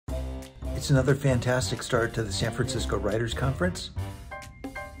It's another fantastic start to the San Francisco Writers Conference.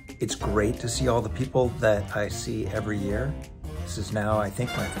 It's great to see all the people that I see every year. This is now, I think,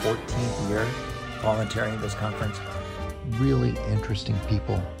 my 14th year volunteering at this conference. Really interesting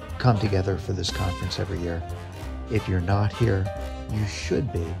people come together for this conference every year. If you're not here, you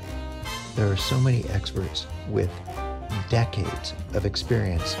should be. There are so many experts with decades of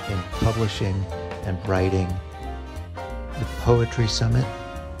experience in publishing and writing. The Poetry Summit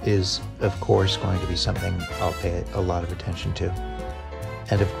is, of course, going to be something I'll pay a lot of attention to.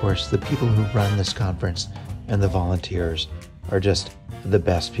 And of course, the people who run this conference and the volunteers are just the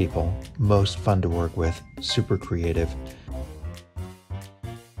best people, most fun to work with, super creative.